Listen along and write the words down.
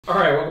All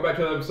right, welcome back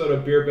to another episode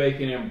of Beer,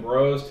 Bacon, and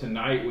Bros.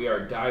 Tonight we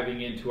are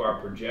diving into our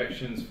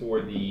projections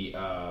for the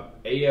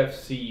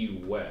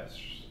AFC West.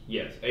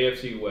 Yes,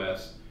 AFC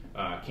West,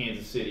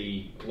 Kansas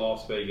City,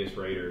 Las Vegas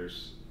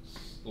Raiders,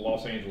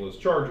 Los Angeles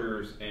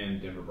Chargers, and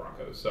Denver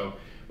Broncos. So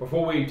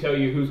before we tell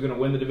you who's going to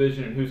win the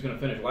division and who's going to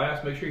finish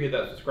last, make sure you hit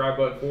that subscribe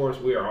button for us.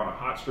 We are on a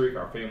hot streak.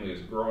 Our family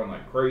is growing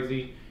like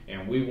crazy,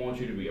 and we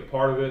want you to be a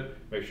part of it.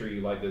 Make sure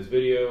you like this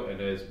video, and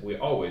as we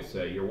always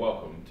say, you're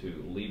welcome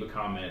to leave a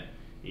comment,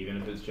 even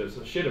if it's just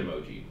a shit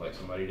emoji, like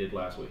somebody did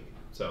last week.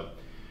 So,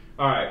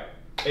 all right.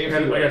 I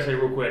gotta say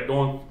real quick,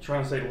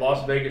 trying to say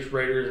Las Vegas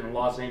Raiders and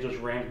Los Angeles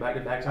Rams back to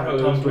back.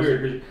 It was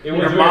weird.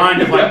 Your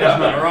mind is like, that's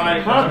not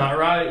right. That's not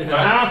right.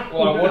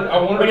 I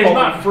wanted it's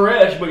not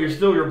fresh, but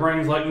your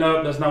brain's like,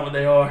 nope, that's not what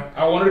they are.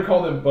 I wanted to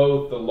call them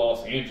both the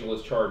Los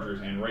Angeles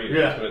Chargers and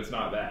Raiders, but it's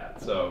not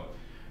that. So,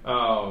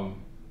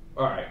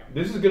 all right,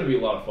 this is going to be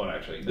a lot of fun,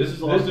 actually. This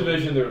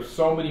division, there's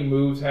so many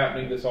moves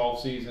happening this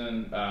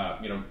offseason.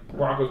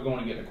 Broncos going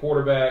to get a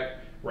quarterback,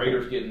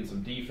 Raiders getting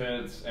some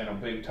defense and a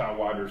big-time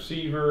wide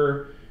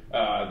receiver.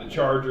 The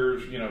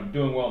Chargers,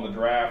 doing well in the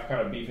draft, kind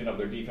of beefing up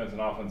their defense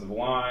and offensive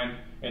line.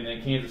 And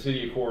then Kansas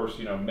City, of course,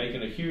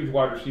 making a huge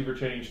wide receiver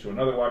change to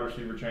another wide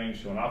receiver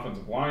change to an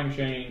offensive line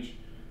change.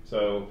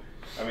 So,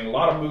 a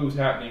lot of moves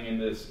happening in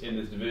this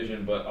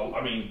division. But,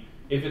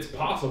 if it's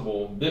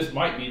possible, this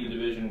might be the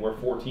division where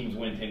 4 teams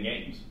win 10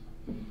 games.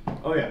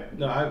 Oh yeah,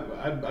 no,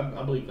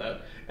 I believe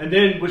that. And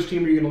then, which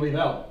team are you going to leave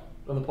out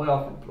of the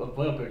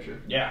playoff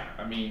picture? Yeah,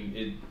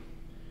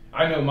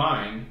 I know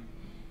mine,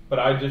 but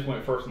I just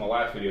went first in the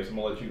last video, so I'm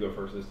gonna let you go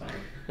first this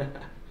time.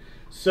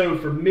 So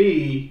for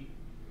me,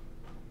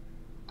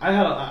 I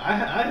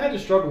had to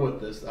struggle with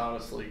this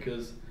honestly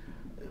because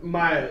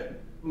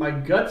my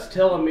gut's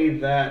telling me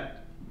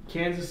that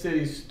Kansas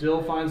City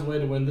still finds a way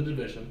to win the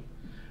division.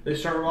 They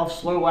started off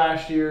slow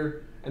last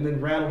year and then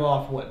rattled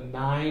off,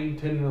 9,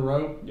 10 in a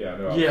row? Yeah,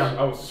 no,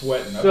 I was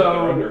sweating.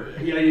 Yeah.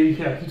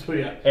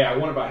 Hey, I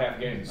won it by half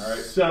a game, all right?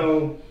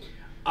 So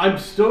I'm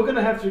still going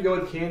to have to go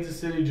with Kansas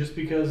City just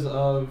because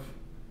of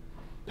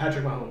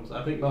Patrick Mahomes.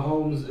 I think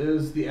Mahomes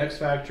is the X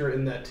factor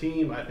in that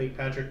team. I think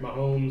Patrick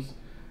Mahomes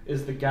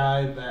is the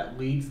guy that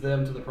leads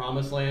them to the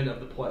promised land of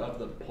the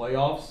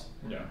playoffs.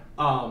 Yeah.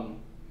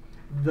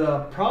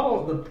 The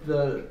problem,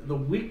 the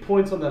weak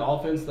points on that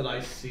offense that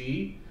I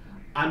see,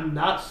 I'm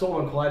not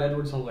sold on Clyde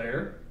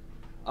Edwards-Helaire.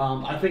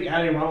 I think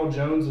adding Ronald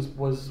Jones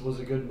was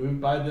a good move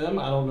by them.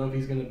 I don't know if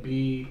he's going to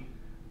be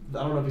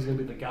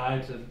the guy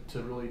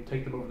to really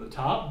take them over the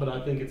top, but I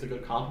think it's a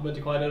good compliment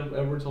to Clyde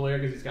Edwards-Helaire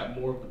because he's got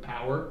more of the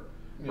power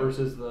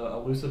versus the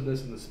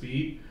elusiveness and the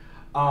speed.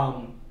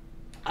 I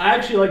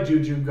actually like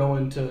Juju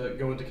going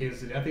to Kansas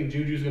City. I think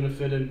Juju's going to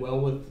fit in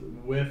well with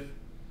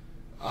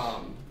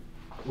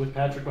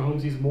Patrick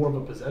Mahomes. He's more of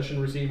a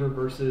possession receiver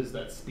versus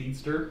that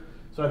speedster.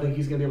 So I think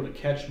he's going to be able to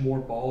catch more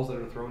balls that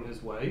are thrown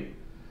his way.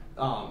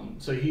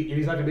 So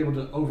he's not going to be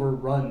able to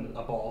overrun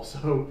a ball.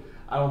 So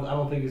I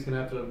don't think he's going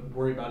to have to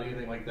worry about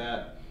anything like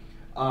that.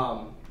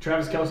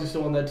 Travis Kelce's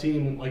still on that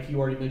team, like you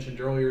already mentioned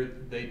earlier.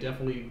 They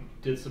definitely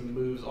did some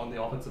moves on the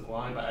offensive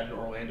line by adding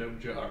Orlando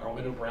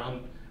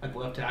Brown at the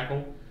left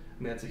tackle.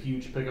 That's a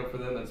huge pickup for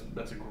them.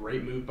 That's a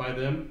great move by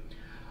them.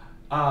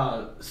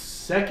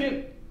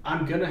 Second,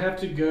 I'm going to have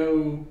to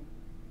go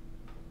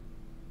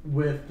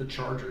with the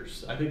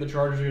Chargers. I think the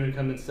Chargers are going to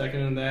come in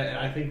second in that, and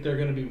I think they're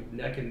going to be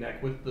neck and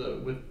neck with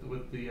the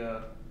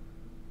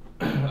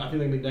I think they're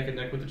going to be neck and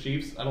neck with the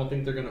Chiefs. I don't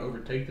think they're going to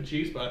overtake the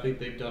Chiefs, but I think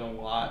they've done a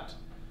lot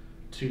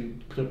to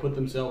put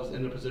themselves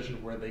in a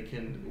position where they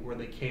can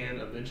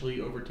eventually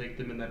overtake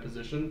them in that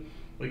position.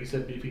 Like you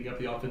said, beefing up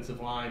the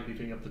offensive line,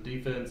 beefing up the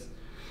defense.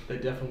 They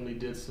definitely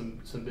did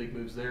some big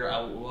moves there. I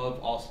love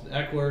Austin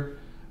Eckler.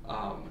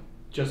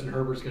 Justin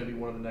Herbert's going to be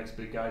one of the next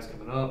big guys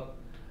coming up.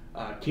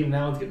 Keenan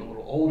Allen's getting a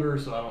little older,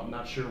 so I'm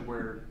not sure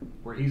where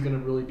he's going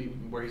to really be,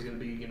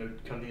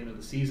 come the end of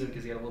the season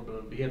because he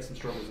had some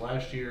struggles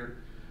last year.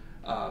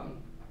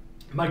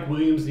 Mike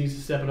Williams needs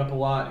to step it up a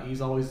lot.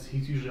 He's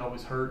usually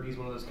always hurt. He's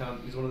one of those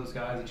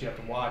guys that you have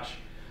to watch.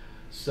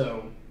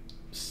 So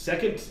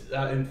second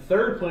and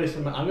third place,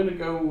 I'm going to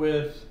go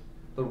with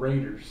the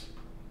Raiders.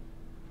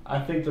 I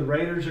think the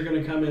Raiders are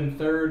going to come in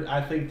third. I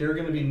think they're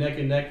going to be neck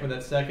and neck for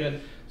that second.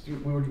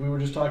 We were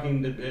just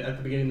talking at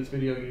the beginning of this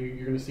video.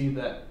 You're going to see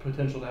that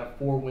potential to have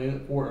four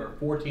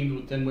teams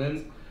with 10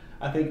 wins.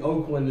 I think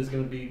Oakland is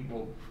going to be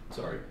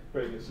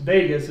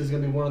Vegas is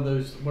going to be one of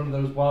those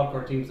wild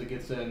card teams that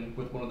gets in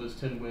with one of those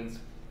 10 wins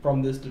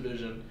from this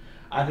division.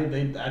 I think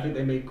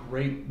they made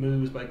great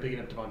moves by picking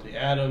up Devontae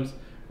Adams,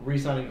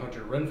 re-signing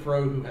Hunter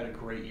Renfrow, who had a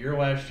great year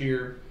last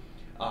year.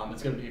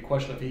 It's going to be a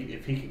question of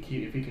if he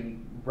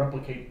can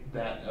replicate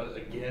that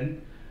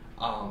again.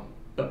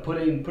 But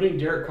putting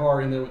Derek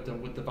Carr in there with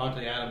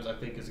Devontae Adams, I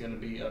think, is going to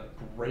be a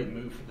great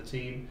move for the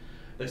team.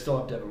 They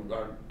still have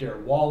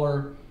Darren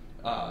Waller,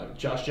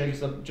 Josh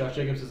Jacobs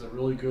is a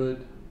really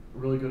good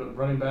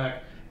running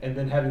back, and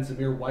then having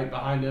Zamir White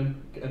behind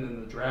him, and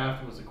then the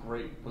draft was a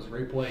great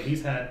play.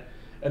 He's had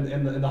And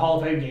in the Hall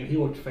of Fame game, he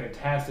looked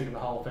fantastic in the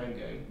Hall of Fame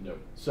game. Yep.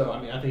 So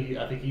I mean, I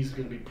think he's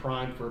going to be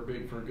primed for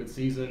a good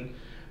season.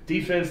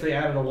 Defense, they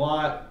added a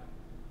lot.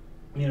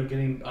 You know,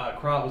 getting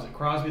was it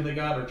Crosby they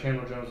got, or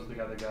Chandler Jones was the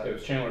guy they got? It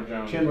was Chandler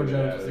Jones. Chandler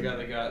Jones was the guy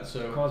they got.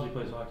 So Crosby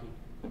plays hockey.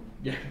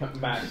 Yeah.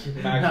 Max. And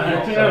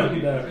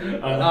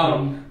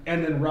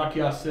then Rocky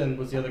Ya-Sin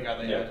was the other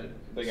guy they added.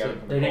 They got him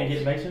from They the didn't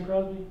Colts. get Mason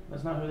Crosby?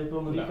 That's not who they put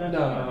on the defense?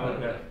 No.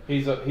 Okay.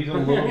 He's a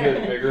little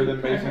bit bigger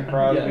than Mason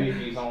Crosby.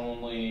 He's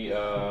only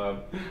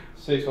 6'5",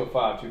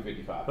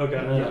 255. Okay.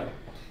 Yeah.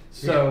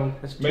 So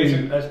that's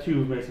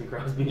two of Mason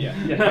Crosby.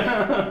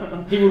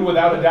 Yeah. He would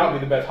without a doubt be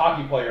the best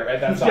hockey player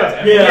at that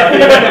size.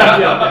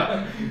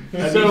 Yeah.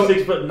 So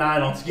 6'9"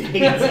 on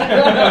skates.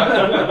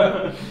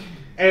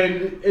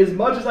 And as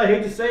much as I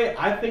hate to say it,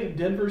 I think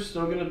Denver's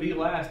still going to be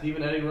last,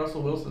 even adding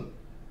Russell Wilson.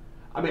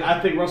 I mean, I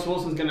think Russell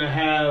Wilson's going to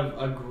have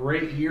a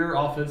great year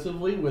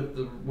offensively with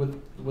the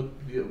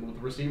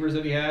receivers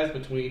that he has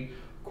between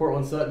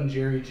Cortland Sutton,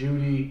 Jerry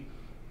Jeudy,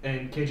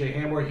 and KJ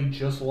Hamler. He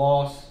just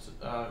lost.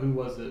 Who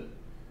was it?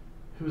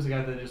 Who was the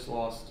guy that just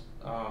lost?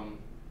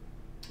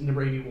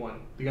 Number 81,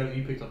 the guy that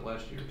you picked up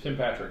last year. Tim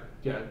Patrick.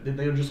 Yeah,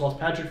 they just lost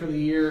Patrick for the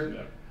year.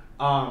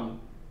 Yeah.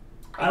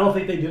 I don't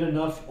think they did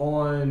enough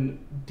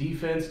on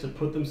defense to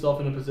put themselves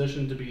in a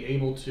position to be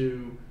able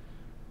to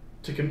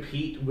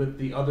compete with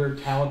the other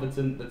talent that's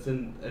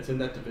in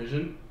that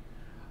division.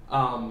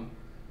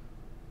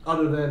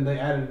 Other than they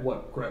added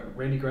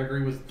Randy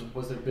Gregory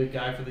was their big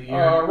guy for the year.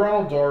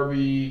 Ronald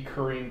Darby,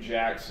 Kareem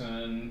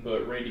Jackson,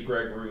 but Randy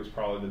Gregory was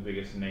probably the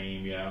biggest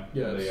name. Yeah.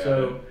 Yeah.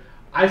 So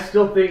I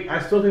still think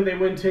they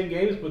win 10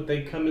 games, but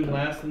they come in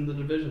last in the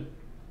division.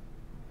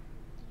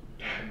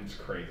 It's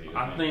crazy.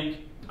 I think.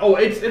 Oh,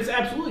 it's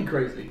absolutely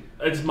crazy.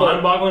 It's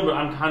mind-boggling, but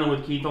I'm kind of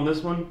with Keith on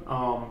this one.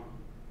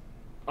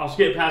 I'll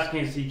skip past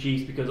Kansas City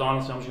Chiefs because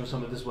honestly, I'm just going to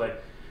sum it this way: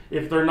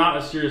 if they're not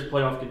a serious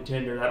playoff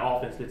contender, that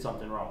offense did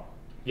something wrong.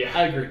 Yeah,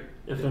 I agree.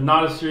 If they're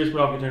not a serious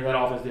playoff contender, that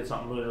offense did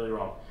something really, really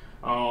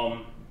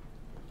wrong.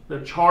 The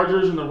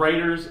Chargers and the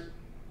Raiders.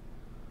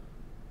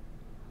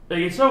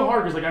 It's so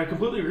hard because I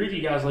completely agree with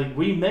you guys.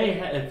 We may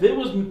have, if it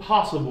was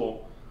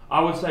possible,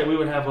 I would say we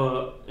would have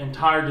an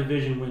entire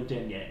division win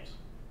 10 games.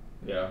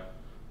 Yeah.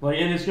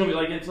 And it's gonna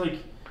be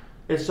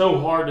it's so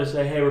hard to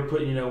say, hey, we're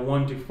putting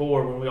 1 to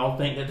 4 when we all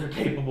think that they're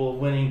capable of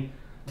winning,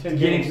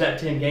 getting to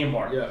that 10-game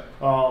mark. Yeah.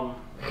 I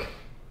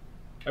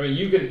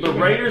mean, the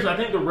Raiders. I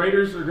think the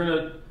Raiders are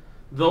gonna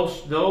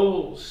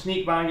they'll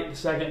sneak by and get to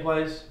second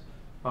place.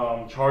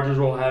 Chargers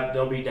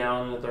they'll be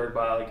down in the third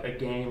by a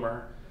game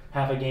or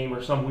half a game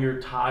or some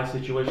weird tie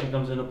situation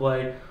comes into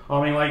play.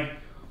 I mean, like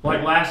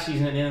last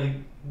season at the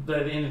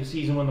end of the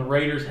season when the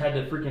Raiders had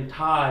to freaking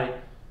tie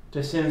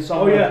to send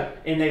someone,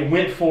 and they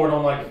went for it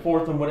on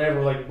 4th and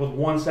whatever, with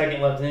 1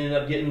 second left, and ended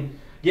up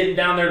getting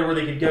down there to where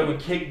they could go and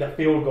kick the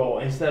field goal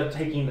instead of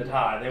taking the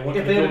tie. They went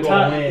for the field goal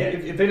and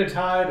win. If they'd have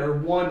tied or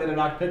won, they'd have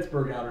knocked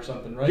Pittsburgh out or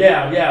something, right?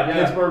 Yeah.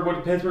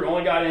 Pittsburgh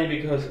only got in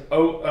because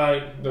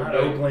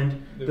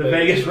Oakland, the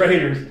Vegas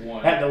Raiders,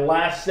 at the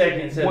last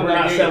second said, we're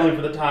not settling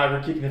for the tie,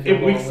 we're kicking the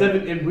field goal.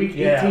 In week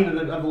 18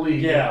 of the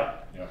league. Yeah.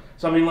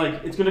 So, I mean,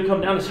 it's going to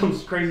come down to some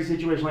crazy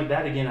situation like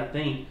that again, I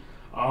think.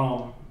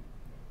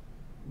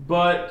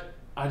 But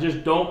I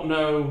just don't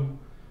know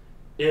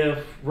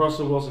if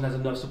Russell Wilson has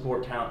enough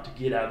support talent to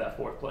get out of that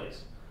 4th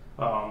place.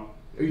 Are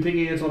you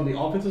thinking it's on the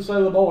offensive side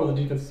of the ball or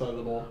the defensive side of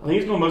the ball? I think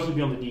it's going to mostly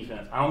be on the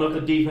defense. I don't know if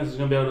the defense is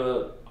going to be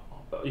able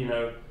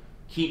to,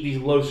 keep these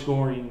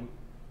low-scoring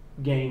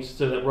games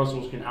so that Russell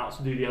Wilson can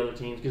outdo the other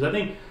teams. Because I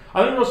think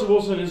Russell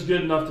Wilson is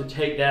good enough to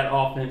take that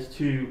offense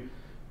to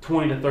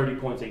 20 to 30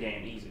 points a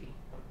game easy.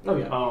 Oh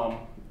yeah.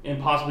 And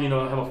possibly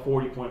have a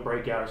 40-point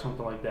breakout or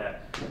something like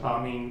that.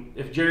 I mean,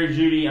 if Jerry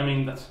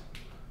Jeudy, that's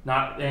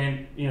not,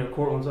 and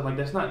Cortland's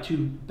that's not two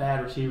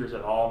bad receivers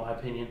at all in my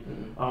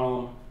opinion.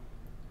 Mm-hmm.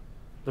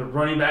 The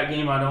running back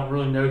game, I don't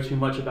really know too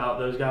much about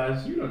those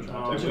guys. You don't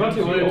know.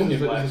 Javonte Williams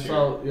is a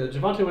solid. Yeah,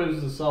 Javonte Williams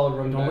is a solid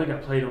running back. I don't think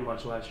I played him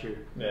much last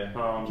year.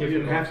 Yeah. You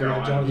didn't have to.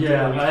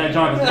 I had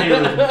Jonathan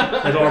Taylor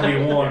as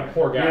RB1.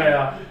 Poor guy.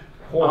 Yeah.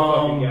 Poor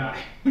fucking guy.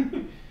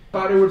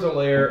 Clyde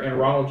Edwards-Helaire and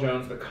Ronald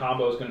Jones, the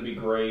combo is going to be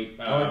great.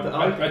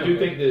 I do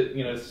think that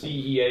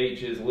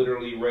CEH is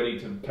literally ready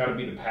to kind of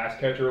be the pass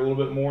catcher a little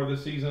bit more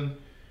this season.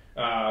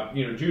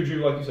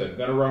 Juju, like you said,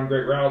 going to run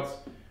great routes.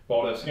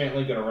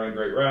 Valdez-Scantling going to run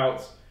great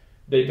routes.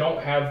 They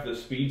don't have the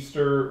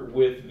speedster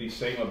with the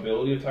same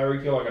ability of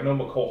Tyreek Hill. I know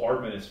McCole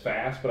Hardman is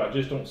fast, but I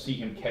just don't see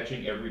him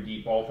catching every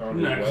deep ball thrown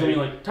his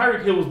way.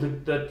 Tyreek Hill was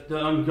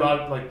the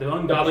ungodly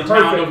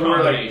talent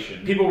where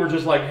people were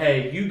just like,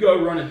 hey, you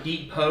go run a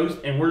deep post,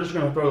 and we're just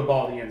going to throw the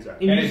ball in the end zone.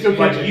 And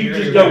you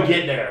just go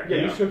get there. Yeah,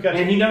 you just go catch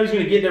it. And he knows he's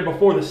going to get there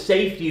before the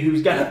safety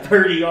who's got a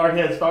 30-yard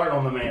head start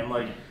on the man.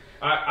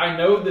 I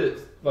know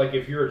that.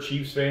 If you're a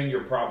Chiefs fan,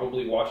 you're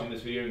probably watching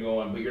this video and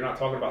going, but you're not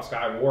talking about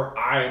Sky Moore.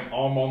 I'm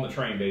on the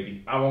train,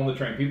 baby. I'm on the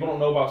train. People don't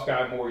know about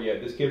Sky Moore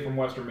yet. This kid from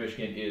Western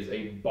Michigan is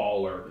a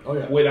baller. Oh,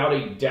 yeah. Without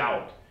a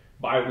doubt,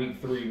 by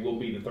week 3 will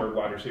be the 3rd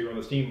wide receiver on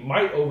this team.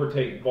 Might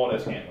overtake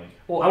Valdez-Scantling.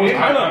 Well,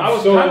 I'm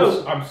so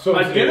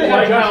I serious.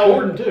 like how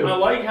Gordon too. I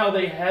like how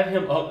they have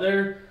him up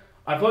there.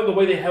 I feel like the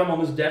way they have him on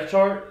this depth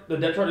chart, the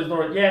depth chart is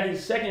like, yeah,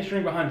 he's second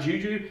string behind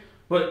Juju,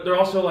 but they're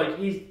also like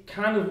he's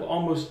kind of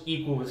almost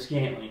equal with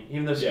Scantling,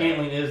 even though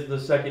Scantling is the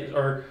second,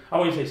 or I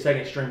wouldn't say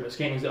second string, but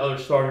Scantling's the other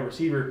starting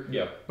receiver.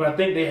 Yeah. But I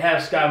think they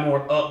have Sky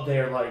Moore up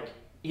there, like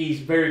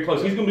he's very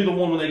close. He's gonna be the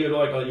one when they go to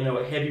like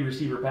a heavy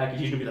receiver package.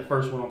 He's gonna be the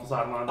first one off the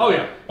sideline. Oh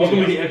yeah, he's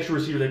gonna be the extra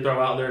receiver they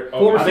throw out there.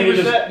 I think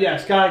it's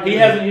just Sky. He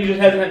just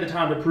hasn't had the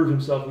time to prove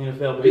himself in the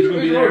NFL, but he's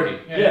gonna be there.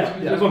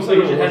 That's what I'm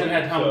saying. He just hasn't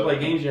had time to play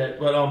games yet.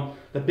 But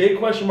the big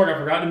question mark, I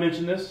forgot to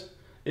mention this,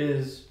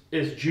 is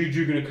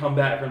Juju going to come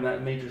back from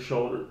that major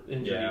shoulder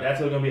injury? Yeah.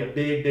 That's going to be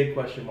a big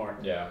question mark.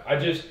 Yeah,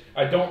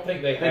 I don't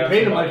think they have. They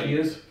paid him like he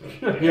is.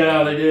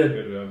 Yeah, they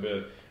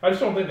did. I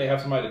just don't think they have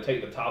somebody to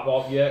take the top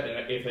off yet.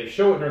 And if they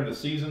show it during the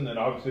season, then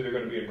obviously they're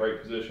going to be in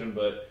great position.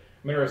 But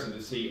I'm interested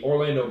to see.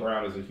 Orlando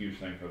Brown is a huge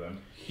thing for them.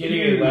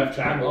 Getting a left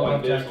tackle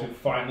like this to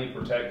finally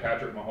protect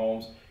Patrick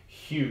Mahomes,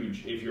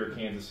 huge if you're a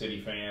Kansas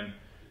City fan.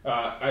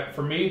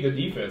 For me, the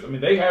defense. I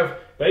mean, they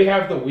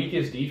have the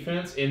weakest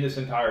defense in this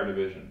entire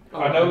division.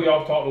 I know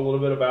y'all talked a little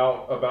bit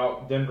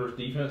about Denver's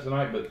defense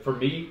tonight, but for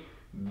me,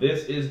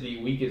 this is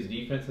the weakest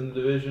defense in the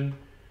division.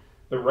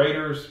 The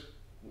Raiders,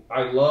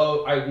 I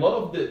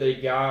love that they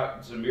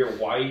got Zamir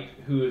White,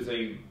 who is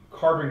a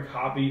carbon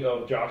copy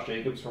of Josh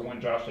Jacobs for when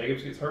Josh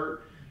Jacobs gets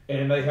hurt,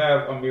 and they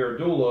have Amir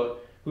Abdullah,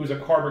 who's a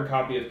carbon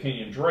copy of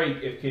Kenyon Drake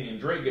if Kenyon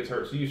Drake gets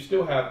hurt. So you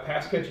still have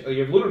pass catching.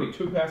 You have literally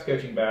 2 pass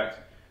catching backs,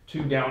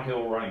 2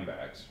 downhill running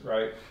backs,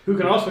 right? Who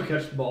can also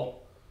catch the ball.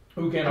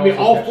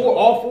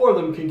 All four of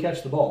them can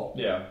catch the ball.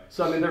 Yeah.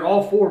 So I mean, they're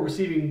all 4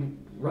 receiving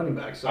running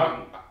backs.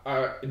 So.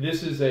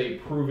 This is a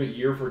prove-it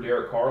year for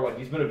Derek Carr. Like,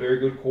 he's been a very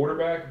good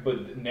quarterback,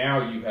 but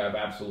now you have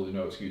absolutely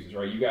no excuses,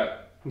 right? You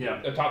got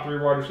a top 3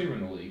 wide receiver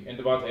in the league, and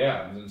Devontae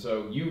Adams, and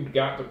so you've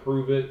got to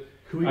prove it.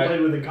 Who he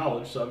played with in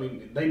college, so I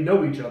mean, they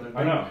know each other.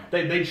 I know.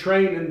 They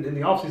train in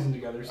the offseason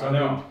together. So I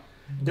know. I mean,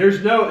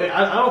 there's no.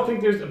 I don't think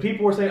there's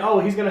people were saying, oh,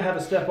 he's going to have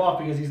a step off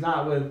because he's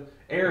not with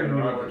Aaron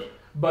anymore.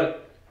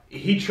 But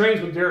he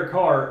trains with Derek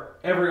Carr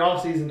every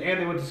offseason,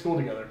 and they went to school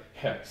together.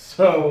 Yeah.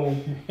 So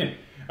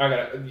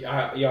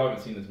y'all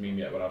haven't seen this meme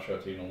yet, but I'll show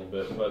it to you in a little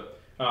bit. But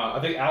I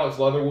think Alex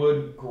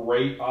Leatherwood,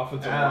 great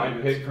offensive line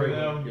pick for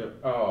them.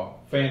 Yep. Oh,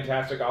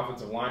 fantastic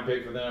offensive line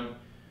pick for them.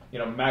 You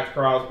know, Max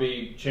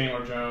Crosby,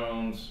 Chandler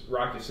Jones,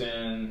 Rocky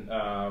Sin,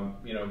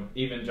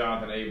 even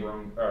Jonathan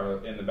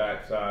Abram in the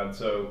backside.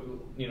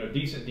 So,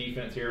 decent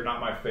defense here.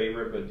 Not my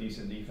favorite, but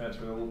decent defense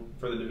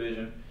for the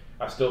division.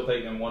 I still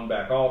take them 1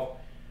 back off.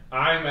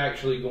 I'm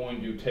actually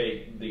going to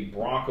take the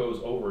Broncos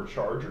over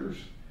Chargers.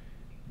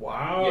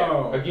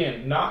 Wow. Yeah.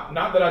 Again, not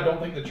that I don't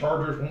think the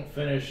Chargers won't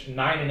finish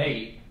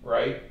 9-8,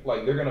 right?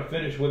 Like, they're going to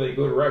finish with a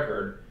good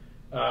record.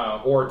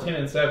 Or a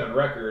 10-7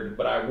 record,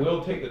 but I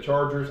will take the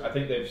Chargers. I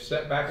think they've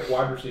set back at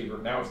wide receiver.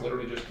 Now it's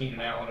literally just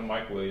Keenan Allen and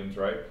Mike Williams,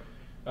 right?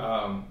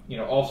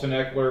 Austin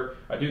Eckler.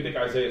 I do think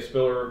Isaiah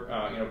Spiller,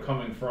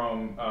 coming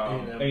from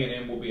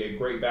A&M will be a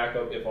great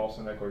backup if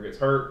Austin Eckler gets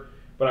hurt.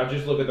 But I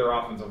just look at their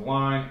offensive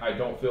line. I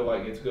don't feel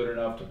like it's good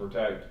enough to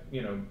protect,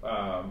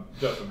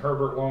 Justin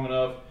Herbert long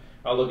enough.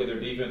 I look at their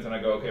defense and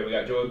I go, okay, we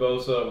got Joey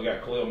Bosa, we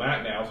got Khalil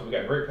Mack now, so we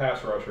got great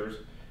pass rushers.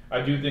 I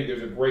do think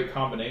there's a great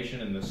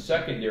combination in the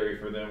secondary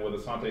for them with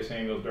Asante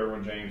Samuels,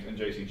 Derwin James, and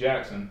J.C.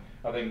 Jackson.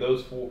 I think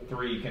those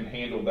 3 can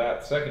handle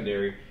that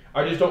secondary.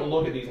 I just don't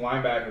look at these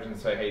linebackers and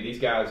say, hey, these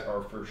guys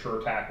are for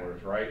sure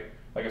tacklers, right?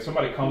 Like, if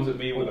somebody comes at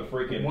me with a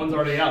freaking... One's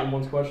already out and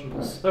one's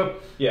questionable. So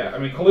yeah, I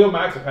mean, Khalil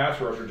Mack's a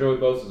pass rusher. Joey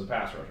Bosa's a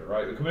pass rusher,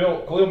 right?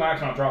 Khalil Mack's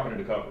not dropping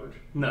into coverage.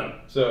 No.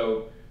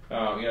 So,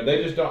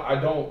 they just don't...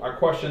 I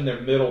question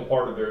their middle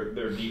part of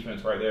their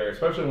defense right there,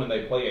 especially when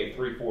they play a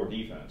 3-4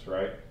 defense,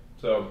 right?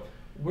 So...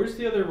 Where's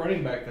the other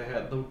running back they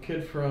had? The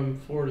kid from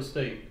Florida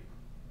State.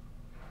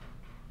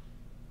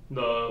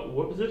 The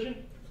what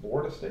position?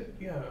 Florida State?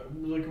 Yeah,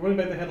 like running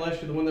back they had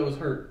last year, the one that was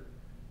hurt,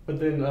 but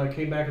then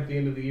came back at the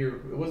end of the year.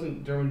 It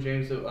wasn't Derwin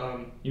James.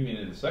 You mean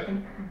in the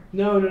second?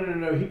 No.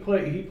 He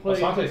played.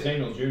 Asante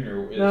Samuels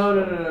Jr. is...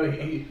 No.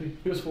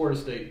 He was Florida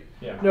State.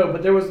 Yeah. No,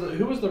 but there was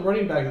who was the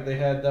running back that they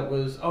had that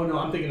was? Oh no,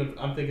 I'm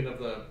thinking of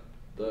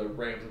the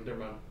Rams. Never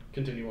mind.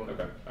 Continue on.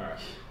 Okay. All right.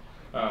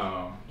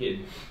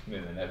 Getting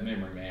that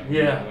memory, man.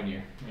 When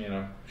you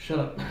Shut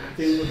up.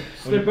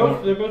 They're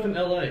both in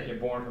LA. You're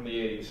born from the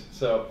 80s.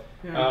 So,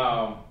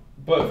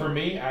 but for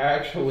me,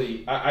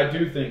 I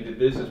do think that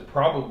this is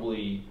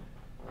probably,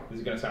 this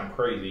is going to sound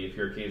crazy if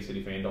you're a Kansas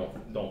City fan.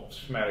 Don't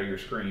smatter your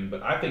screen,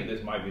 but I think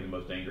this might be the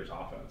most dangerous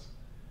offense.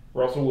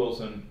 Russell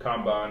Wilson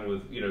combined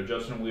with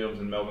Justin Williams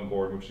and Melvin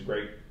Gordon, which is a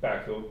great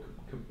backfield,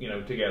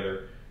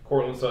 together.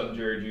 Cortland Sutton,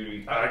 Jerry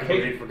Jeudy. I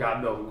completely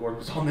forgot Melvin Gordon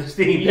was on this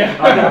team.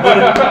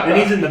 Yeah. And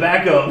he's in the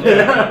backup.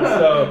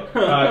 So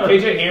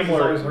KJ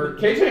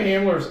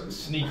Hamler's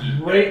sneaky.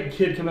 Great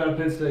kid coming out of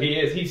Penn State. He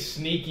is. He's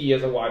sneaky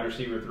as a wide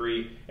receiver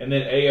 3. And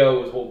then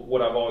AO is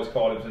what I've always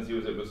called him since he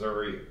was at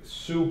Missouri.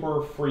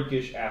 Super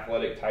freakish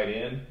athletic tight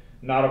end.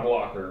 Not a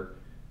blocker,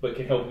 but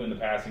can help him in the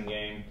passing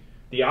game.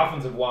 The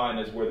offensive line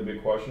is where the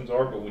big questions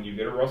are, but when you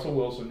get a Russell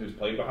Wilson who's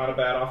played behind a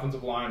bad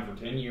offensive line for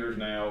 10 years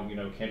now,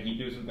 can he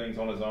do some things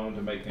on his own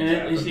to make things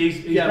happen?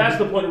 He's past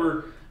the point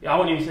where I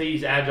wouldn't even say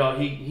he's agile.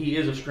 He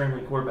is a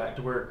scrambling quarterback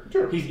to where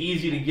he's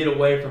easy to get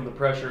away from the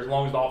pressure as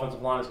long as the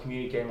offensive line is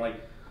communicating. Like,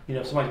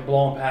 if somebody's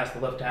blowing past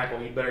the left tackle,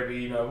 he better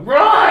be, run!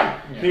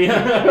 Better be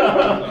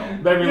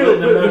letting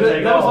them know to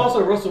take that was off.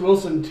 also Russell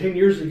Wilson 10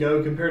 years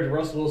ago compared to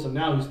Russell Wilson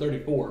now, who's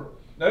 34.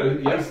 I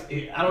don't know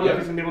if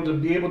he's going to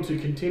be able to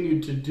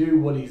continue to do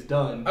what he's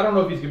done. I don't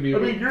know if he's going to be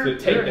able to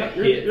take that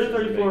hit. You're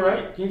 34,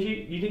 right? You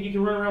think you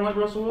can run around like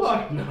Russell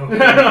Wilson? No.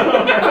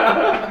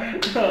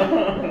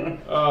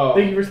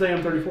 Thank you for saying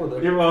I'm 34, though.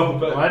 You're welcome.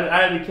 But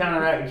I had to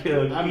counteract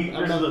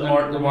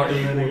Mark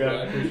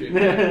I appreciate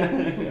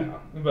it.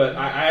 But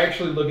I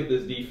actually look at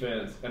this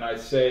defense and I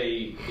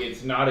say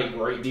it's not a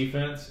great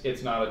defense.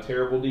 It's not a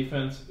terrible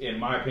defense. In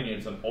my opinion,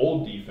 it's an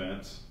old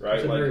defense, right?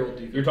 It's a very old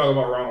defense. You're talking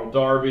about Ronald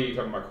Darby. You're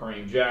talking about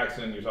Kareem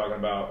Jackson. You're talking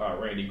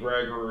about Randy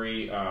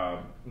Gregory,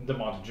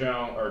 DeMonte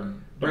Jones, or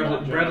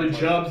Bradley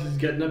Chubbs is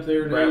getting up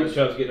there. Bradley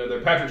Chubbs getting up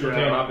there. Patrick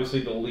Surtain,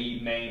 obviously the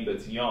lead name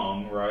that's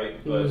young, right?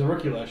 He was a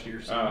rookie last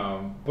year.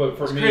 So. But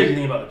for me, crazy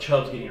thing about the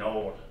Chubbs getting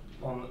old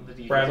on the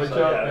defense. Bradley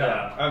Chubbs.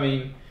 Yeah. I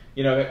mean,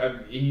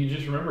 you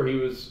just remember he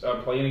was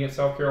playing against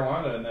South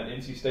Carolina in that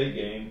NC State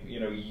game,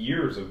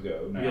 years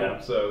ago now. Yeah.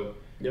 So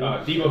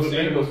Deebo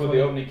Samuel's with the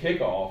opening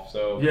kickoff.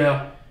 So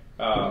yeah.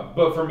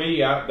 But for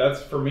me,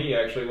 that's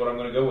actually what I'm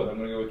going to go with. I'm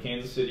going to go with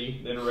Kansas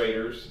City, then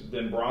Raiders,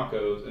 then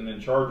Broncos, and then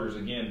Chargers.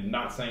 Again,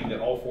 not saying that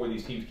all four of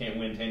these teams can't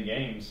win 10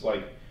 games.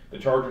 Like the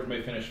Chargers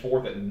may finish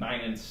fourth at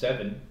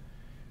 9-7,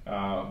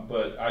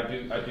 but I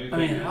do think. I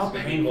mean, how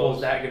painful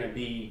is that going to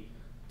be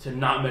to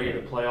not make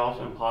it the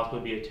playoffs and possibly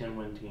be a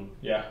 10-win team?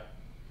 Yeah.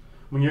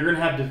 When you're going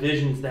to have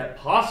divisions that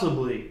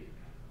possibly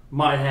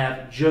might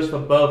have just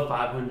above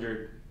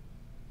 500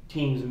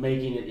 teams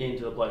making it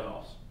into the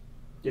playoffs.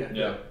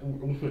 Yeah.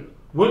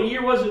 What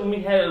year was it when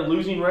we had a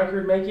losing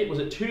record make it? Was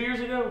it 2 years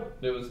ago?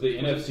 It was the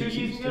NFC East. 2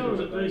 seasons ago, or was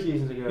it 3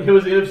 seasons ago? It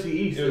was the NFC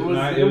East. It was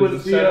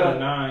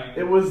 7-9.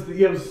 It was the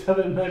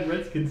 7-9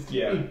 Redskins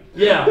team.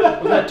 Yeah. Yeah.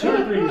 Was that 2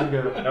 or 3 years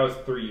ago? That was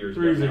 3 years.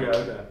 3 years ago.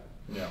 Okay.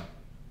 Yeah.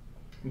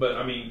 But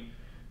I mean,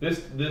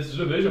 this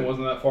division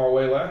wasn't that far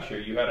away last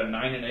year. You had a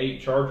 9-8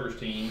 Chargers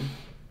team.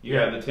 You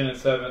had the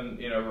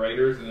 10-7,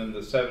 Raiders, and then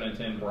the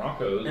 7-10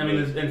 Broncos. I mean,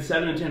 and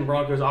 7-10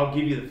 Broncos. I'll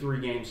give you the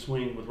 3-game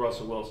swing with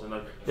Russell Wilson.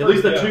 At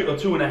least a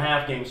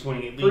 2.5 game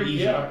swing. It'd be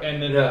easy. Yeah, and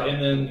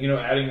then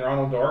adding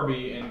Ronald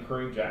Darby and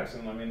Kareem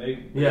Jackson. I mean,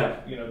 they've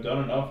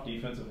done enough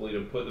defensively to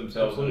put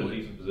themselves in a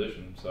decent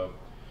position. So,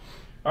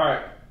 all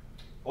right.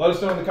 Let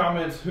us know in the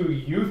comments who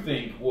you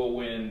think will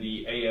win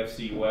the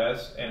AFC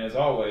West. And as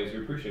always,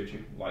 we appreciate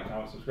you. Like,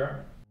 comment,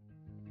 subscribe.